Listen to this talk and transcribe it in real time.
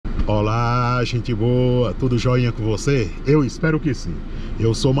Olá, gente boa, tudo joinha com você? Eu espero que sim.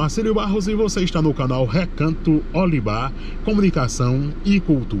 Eu sou Marcelo Barros e você está no canal Recanto Olibar Comunicação e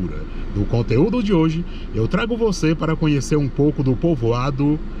Cultura. No conteúdo de hoje, eu trago você para conhecer um pouco do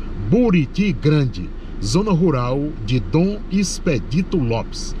povoado Buriti Grande, zona rural de Dom Expedito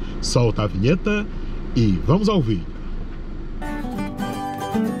Lopes. Solta a vinheta e vamos ao vídeo.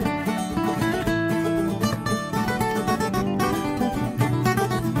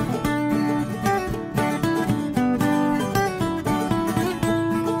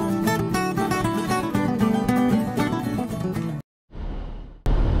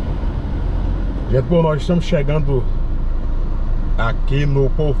 Gente boa, nós estamos chegando aqui no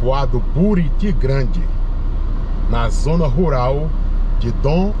povoado Buriti Grande, na zona rural de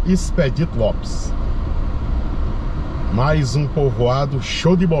Dom Expedito Lopes. Mais um povoado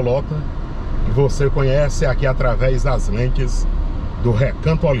show de bolota que você conhece aqui através das lentes do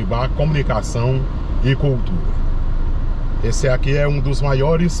Recanto Olibar Comunicação e Cultura. Esse aqui é um dos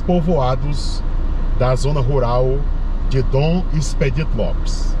maiores povoados da zona rural de Dom Expedito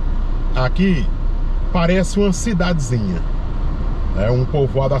Lopes. Aqui parece uma cidadezinha. É um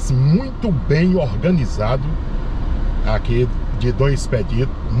povoado assim muito bem organizado aqui de Dom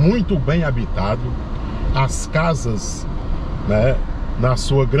Expedito, muito bem habitado. As casas, né, na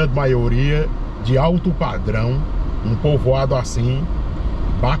sua grande maioria de alto padrão. Um povoado assim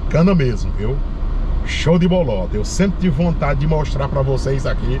bacana mesmo, viu? Show de bolota. Eu sempre tive vontade de mostrar para vocês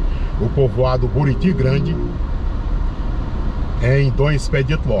aqui o povoado Buriti Grande em Dom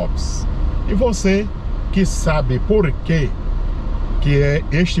Expedito Lopes. E você que sabe por que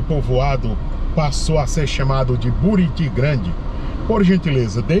este povoado passou a ser chamado de Buriti Grande, por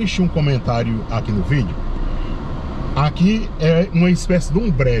gentileza, deixe um comentário aqui no vídeo. Aqui é uma espécie de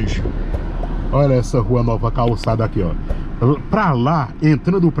um brejo. Olha essa rua nova calçada aqui, ó. Pra lá,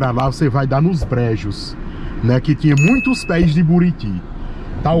 entrando pra lá, você vai dar nos brejos, né, que tinha muitos pés de buriti.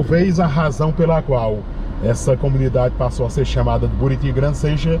 Talvez a razão pela qual essa comunidade passou a ser chamada de Buriti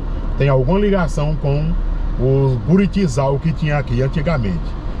Grande tem alguma ligação com o buritizal que tinha aqui antigamente,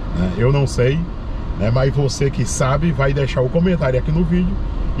 né? Eu não sei, né? Mas você que sabe vai deixar o comentário aqui no vídeo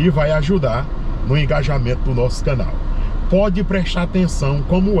e vai ajudar no engajamento do nosso canal. Pode prestar atenção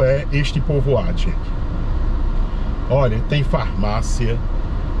como é este povoado, gente. Olha, tem farmácia,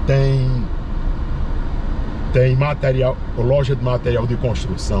 tem material, loja de material de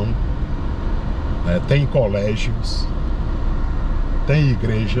construção, tem colégios, tem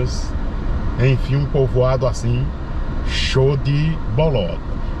igrejas, enfim, um povoado assim show de bolota.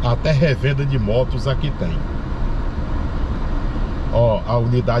 Até revenda de motos aqui tem. Ó, a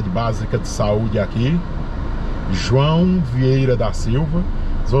unidade básica de saúde aqui, João Vieira da Silva.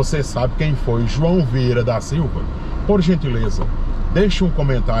 Se você sabe quem foi João Vieira da Silva, por gentileza, deixe um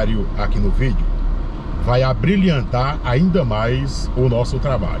comentário aqui no vídeo. Vai abrilhantar ainda mais o nosso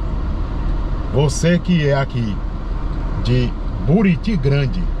trabalho. Você que é aqui de Buriti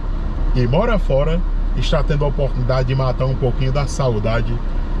Grande e mora fora, está tendo a oportunidade de matar um pouquinho da saudade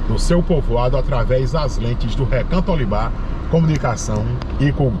do seu povoado através das lentes do Recanto Olibar Comunicação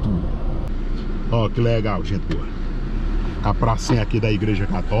e Cultura. Ó, que legal, gente boa. A pracinha aqui da Igreja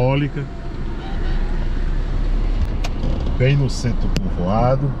Católica, bem no centro do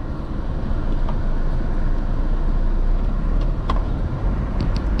povoado.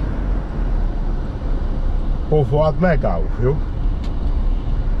 Povoado legal, viu?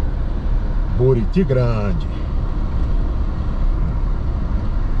 Buriti Grande.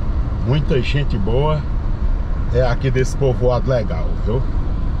 Muita gente boa é aqui desse povoado legal, viu?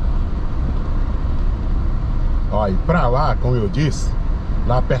 Olha, e pra lá, como eu disse,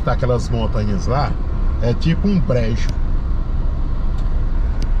 lá perto daquelas montanhas lá, é tipo um brejo.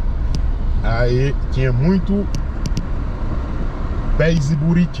 Aí tinha muito pés de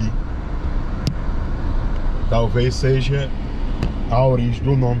buriti. Talvez seja a origem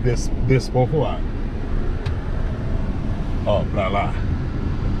do nome desse povoado. Ó, pra lá.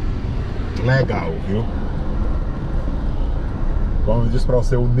 Legal, viu? Como eu disse pra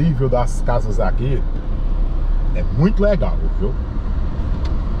você, o nível das casas aqui é muito legal, viu?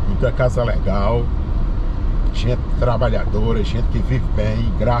 Muita casa legal, gente trabalhadora, gente que vive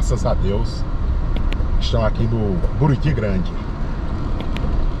bem, graças a Deus. Estão aqui no Buriti Grande.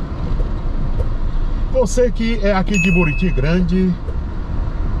 Você que é aqui de Buriti Grande,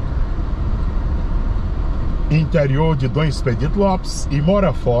 interior de Dom Expedito Lopes e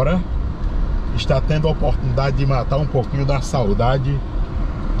mora fora, está tendo a oportunidade de matar um pouquinho da saudade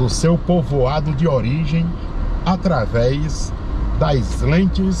do seu povoado de origem através das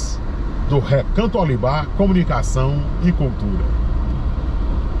lentes do Recanto Olibar Comunicação e Cultura.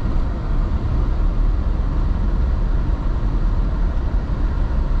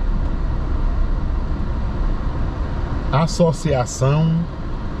 Associação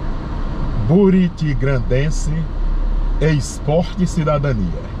Buriti Grandense Esporte e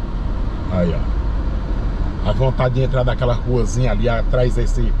Cidadania. Aí, ó. A vontade de entrar naquela ruazinha ali atrás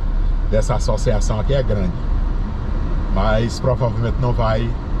dessa associação aqui é grande. Mas provavelmente não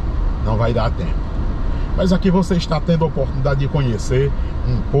vai dar tempo. Mas aqui você está tendo a oportunidade de conhecer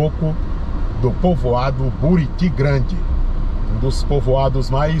um pouco do povoado Buriti Grande, um dos povoados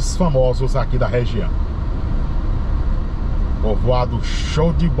mais famosos aqui da região. Povoado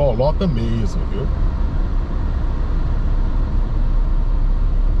show de bolota mesmo, viu?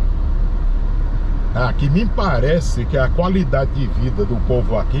 Aqui me parece que a qualidade de vida do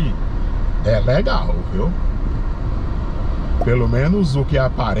povo aqui é legal, viu? Pelo menos o que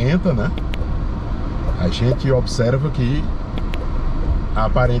aparenta, né? A gente observa que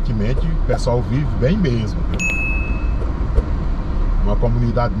aparentemente o pessoal vive bem mesmo, viu? Uma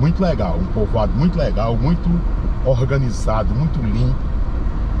comunidade muito legal, um povoado muito legal, muito organizado, muito limpo,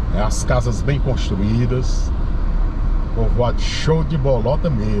 as casas bem construídas, povoado show de bolota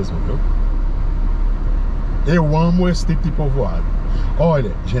mesmo, viu? Eu amo esse tipo de povoado.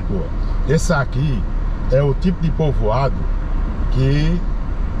 Olha, gente boa, esse aqui é o tipo de povoado que,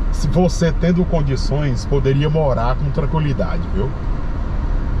 se você tendo condições, poderia morar com tranquilidade, viu?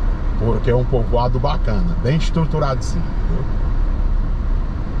 Porque é um povoado bacana, bem estruturado sim, viu?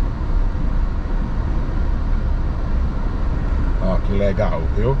 Ó, que legal,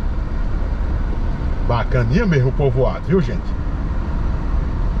 viu? Bacaninha mesmo o povoado, viu, gente?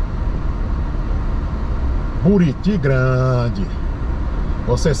 Buriti Grande.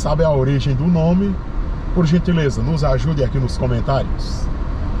 Você sabe a origem do nome? Por gentileza, nos ajude aqui nos comentários.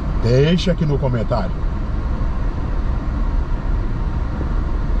 Deixe aqui no comentário.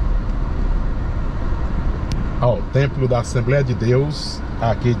 Ó, o Templo da Assembleia de Deus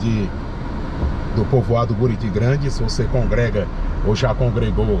aqui do povoado Buriti Grande. Se você congrega ou já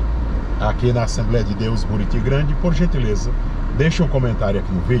congregou aqui na Assembleia de Deus Buriti Grande, por gentileza, deixe um comentário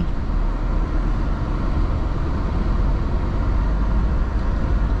aqui no vídeo.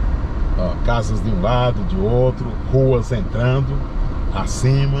 Ó, casas de um lado, de outro, ruas entrando,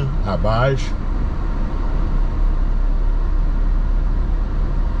 acima, abaixo.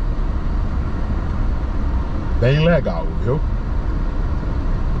 Bem legal, viu?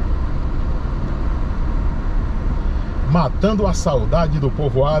 Matando a saudade do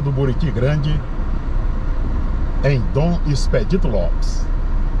povoado Buriti Grande em Dom Expedito Lopes.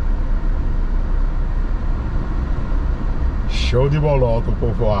 Show de bolota o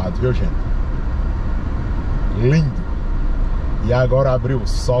povoado, viu, gente? Lindo. E agora abriu o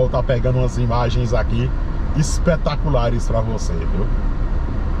sol, tá pegando umas imagens aqui espetaculares pra você, viu?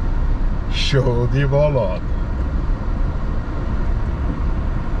 Show de bolota.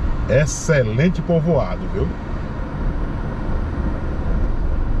 Excelente povoado, viu?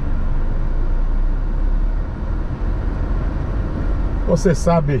 Você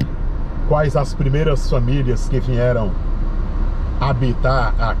sabe quais as primeiras famílias que vieram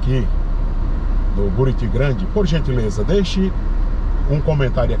habitar aqui no Buriti Grande? Por gentileza, deixe um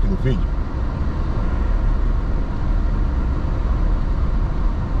comentário aqui no vídeo.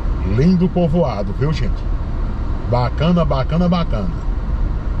 Lindo povoado, viu, gente? Bacana, bacana, bacana.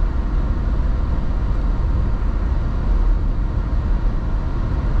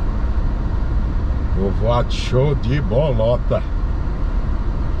 Povoado show de bolota.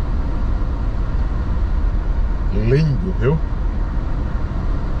 Lindo, viu?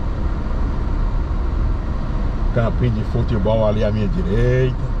 Campinho de futebol ali à minha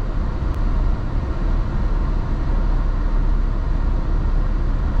direita.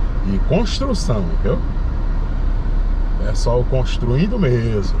 E construção, viu? Pessoal construindo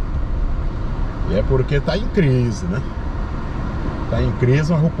mesmo. E é porque tá em crise, né? Tá em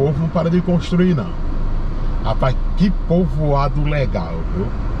crise, mas o povo não para de construir, não. Rapaz, que povoado legal, viu?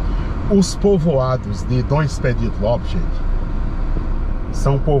 Os povoados de Dom Expedito Lopes, gente,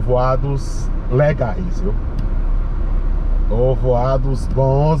 são povoados legais, viu? Povoados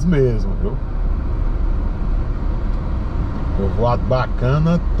bons mesmo, viu? Povoado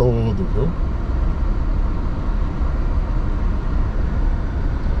bacana todo, viu?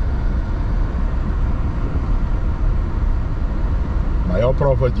 Maior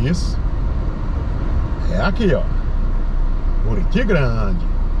prova disso é aqui, ó, Buriti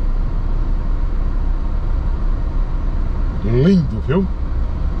Grande. Lindo, viu?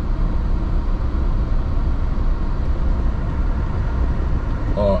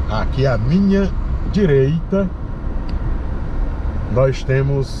 Ó, aqui à minha direita nós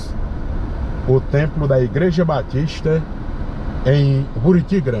temos o templo da Igreja Batista em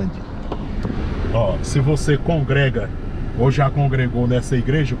Buriti Grande. Ó, se você congrega ou já congregou nessa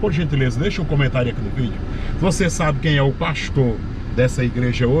igreja, por gentileza, deixa um comentário aqui no vídeo. Se você sabe quem é o pastor dessa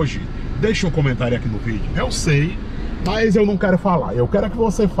igreja hoje, deixa um comentário aqui no vídeo. Eu sei, mas eu não quero falar. Eu quero que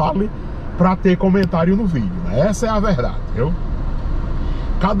você fale para ter comentário no vídeo, né? Essa é a verdade, viu?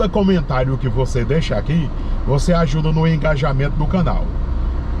 Cada comentário que você deixa aqui, você ajuda no engajamento do canal.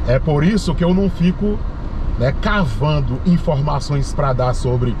 É por isso que eu não fico, né, cavando informações para dar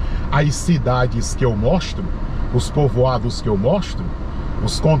sobre as cidades que eu mostro, os povoados que eu mostro,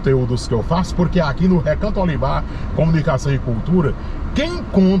 os conteúdos que eu faço, porque aqui no Recanto Olibar Comunicação e Cultura, quem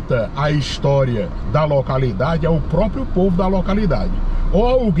conta a história da localidade é o próprio povo da localidade, ou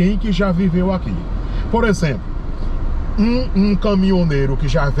alguém que já viveu aqui. Por exemplo, um caminhoneiro que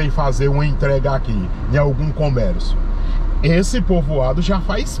já veio fazer uma entrega aqui em algum comércio, esse povoado já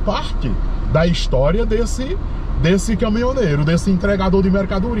faz parte da história desse caminhoneiro, desse entregador de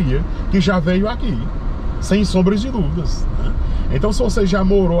mercadoria que já veio aqui, sem sombras de dúvidas, né? Então, se você já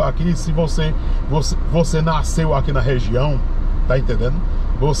morou aqui, se você nasceu aqui na região, tá entendendo?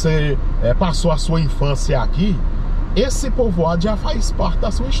 Você passou a sua infância aqui, esse povoado já faz parte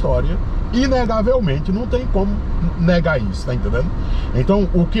da sua história, inegavelmente, não tem como negar isso, tá entendendo? Então,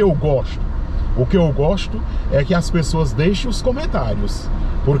 o que eu gosto é que as pessoas deixem os comentários,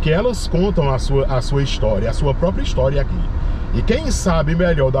 porque elas contam a sua história, a sua própria história aqui. E quem sabe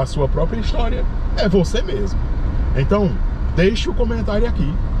melhor da sua própria história é você mesmo. Então, deixe o comentário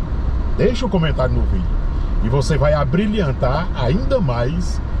aqui, deixe o comentário no vídeo, e você vai abrilhantar ainda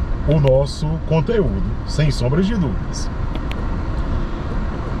mais o nosso conteúdo, sem sombras de dúvidas.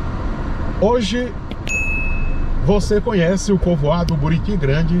 Hoje você conhece o Povoado Buriti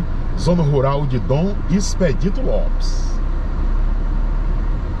Grande, zona rural de Dom Expedito Lopes.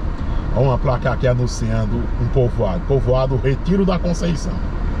 Há uma placa aqui anunciando um povoado Retiro da Conceição.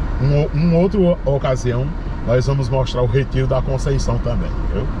 Uma outra ocasião nós vamos mostrar o Retiro da Conceição também,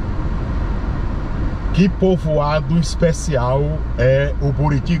 viu? Que povoado especial é o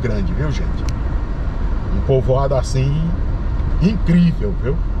Buriti Grande, viu, gente? Um povoado assim incrível,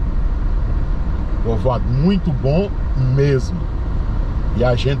 viu? Povoado muito bom mesmo. E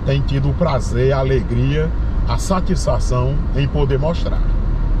a gente tem tido o prazer, a alegria, a satisfação em poder mostrar.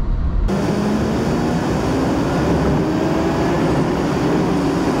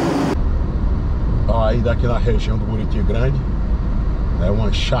 Aí daqui na região do Buriti Grande,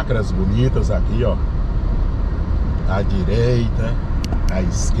 umas chácaras bonitas aqui, ó, à direita, à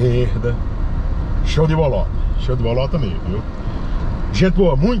esquerda, show de bolota mesmo, viu? Gente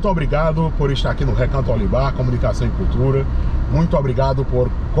boa, muito obrigado por estar aqui no Recanto Olibar Comunicação e Cultura. Muito obrigado por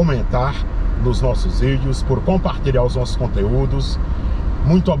comentar nos nossos vídeos, por compartilhar os nossos conteúdos.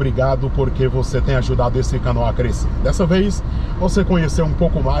 Muito obrigado porque você tem ajudado esse canal a crescer. Dessa vez, você conheceu um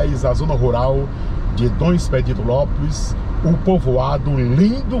pouco mais a zona rural de Dom Expedito Lopes, o povoado,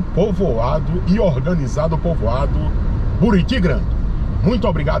 lindo povoado e organizado povoado Buriti Grande. Muito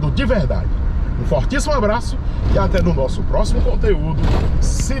obrigado de verdade. Um fortíssimo abraço e até no nosso próximo conteúdo,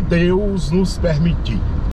 se Deus nos permitir.